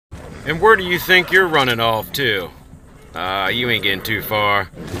And where do you think you're running off to? You ain't getting too far.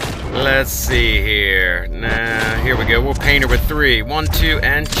 Let's see here. Nah, here we go. We'll paint her with 3. 1, 2,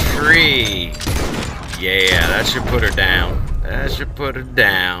 and 3. Yeah, that should put her down. That should put her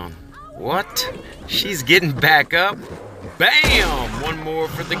down. What? She's getting back up? Bam! One more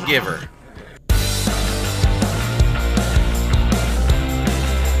for the giver.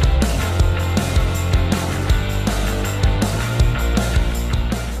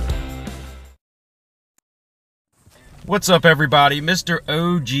 What's up, everybody? Mr.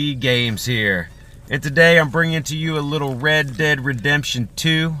 OG Games here, and today I'm bringing to you a little Red Dead Redemption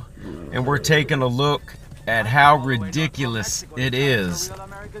 2, and we're taking a look at how ridiculous it is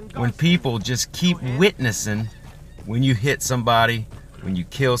when people just keep witnessing when you hit somebody, when you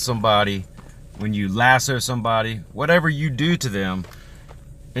kill somebody, when you lasso somebody, whatever you do to them.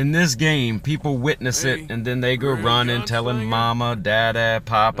 In this game, people witness it and then they go running, telling mama, dada,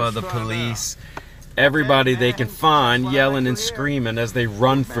 papa, the police, everybody they can find, yelling and screaming as they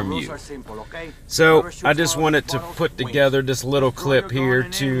run from you. So I just wanted to put together this little clip here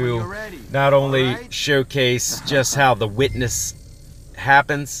to not only showcase just how the witness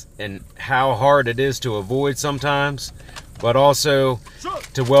happens and how hard it is to avoid sometimes, but also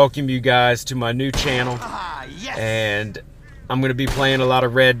to welcome you guys to my new channel. And I'm going to be playing a lot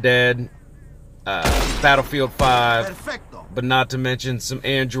of Red Dead, Battlefield 5, but not to mention some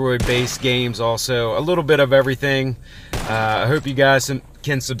Android-based games also. A little bit of everything. I hope you guys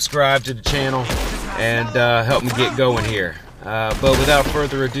can subscribe to the channel and help me get going here. But without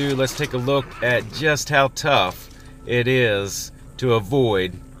further ado, let's take a look at just how tough it is to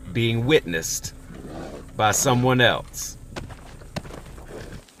avoid being witnessed by someone else.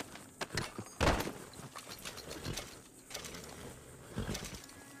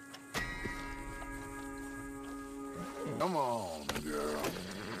 Come on, girl.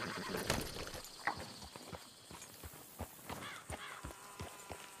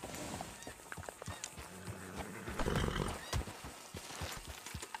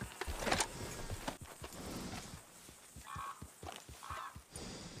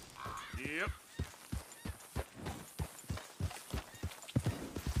 Yep.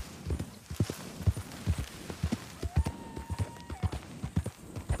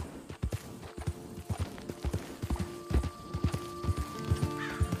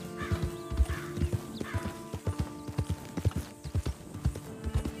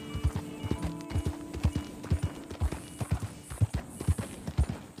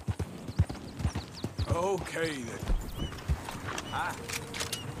 Okay, then.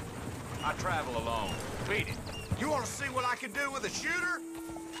 I travel alone. Beat it. You want to see what I can do with a shooter?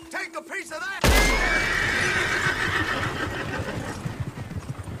 Take a piece of that!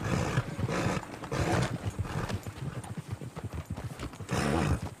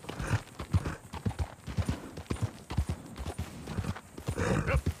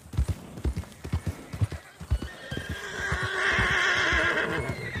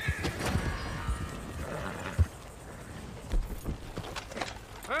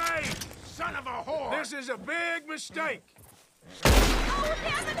 Hey, son of a whore! This is a big mistake. Oh,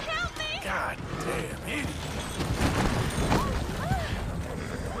 heaven help me! God damn idiot.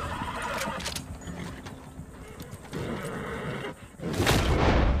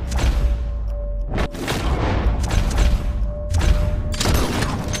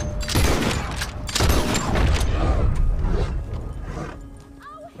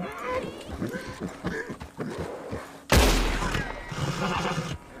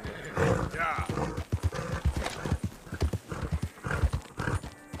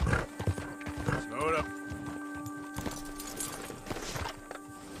 Load up.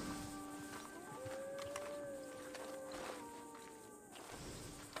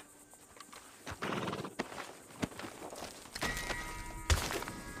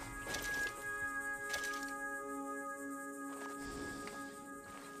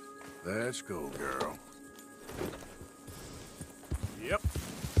 Let's go, girl. Yep.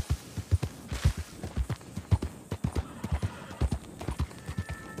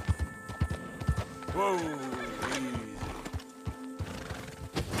 Whoa, easy.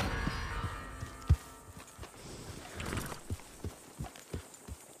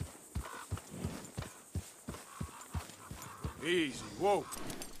 Easy, whoa.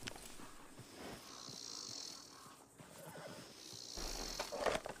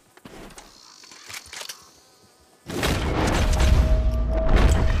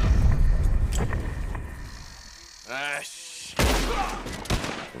 Ah, shit.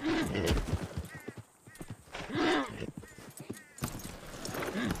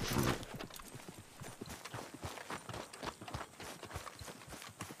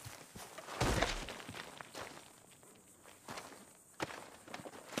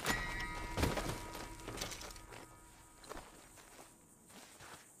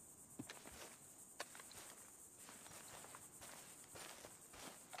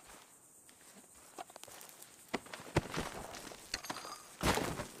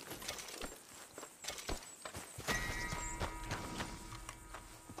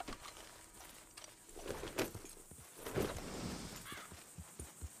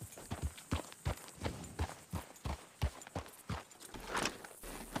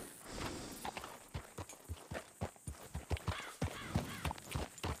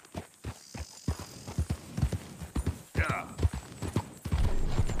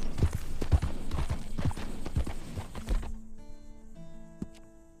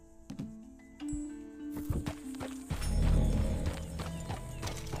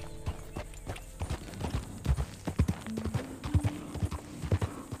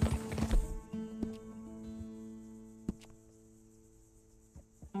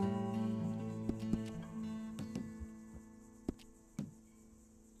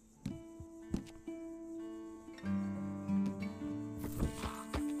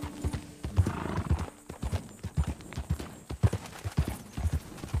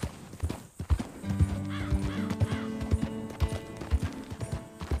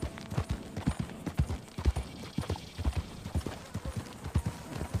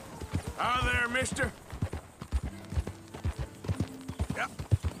 Hi there, mister. Yep.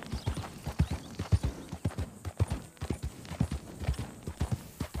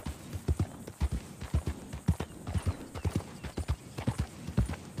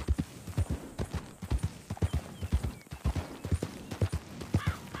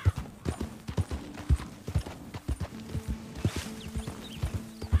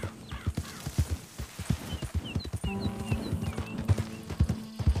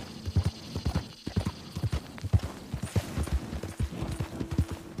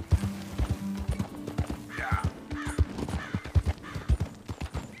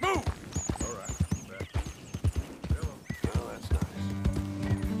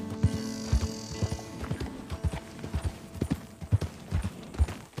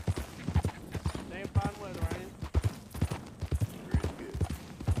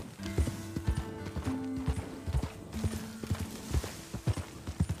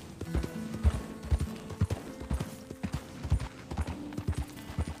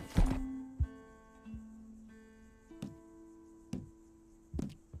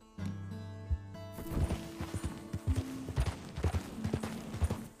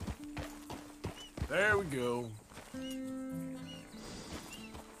 There we go.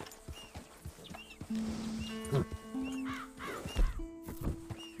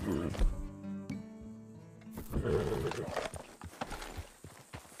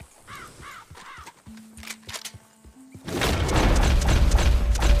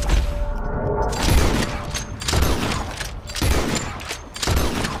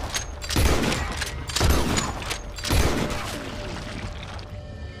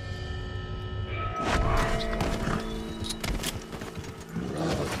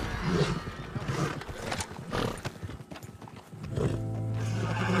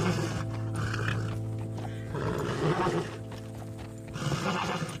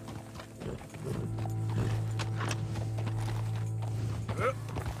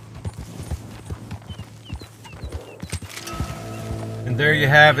 And there you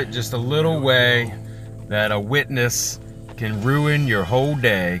have it, just a little way that a witness can ruin your whole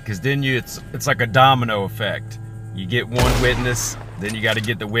day, because then it's like a domino effect. You get one witness, then you got to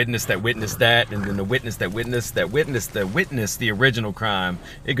get the witness that witnessed that, and then the witness that witnessed that witnessed the original crime.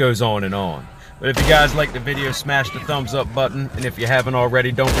 It goes on and on. But if you guys like the video, smash the thumbs up button, and if you haven't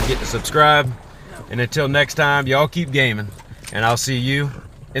already, don't forget to subscribe. And until next time, y'all keep gaming, and I'll see you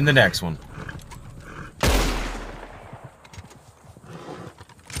in the next one.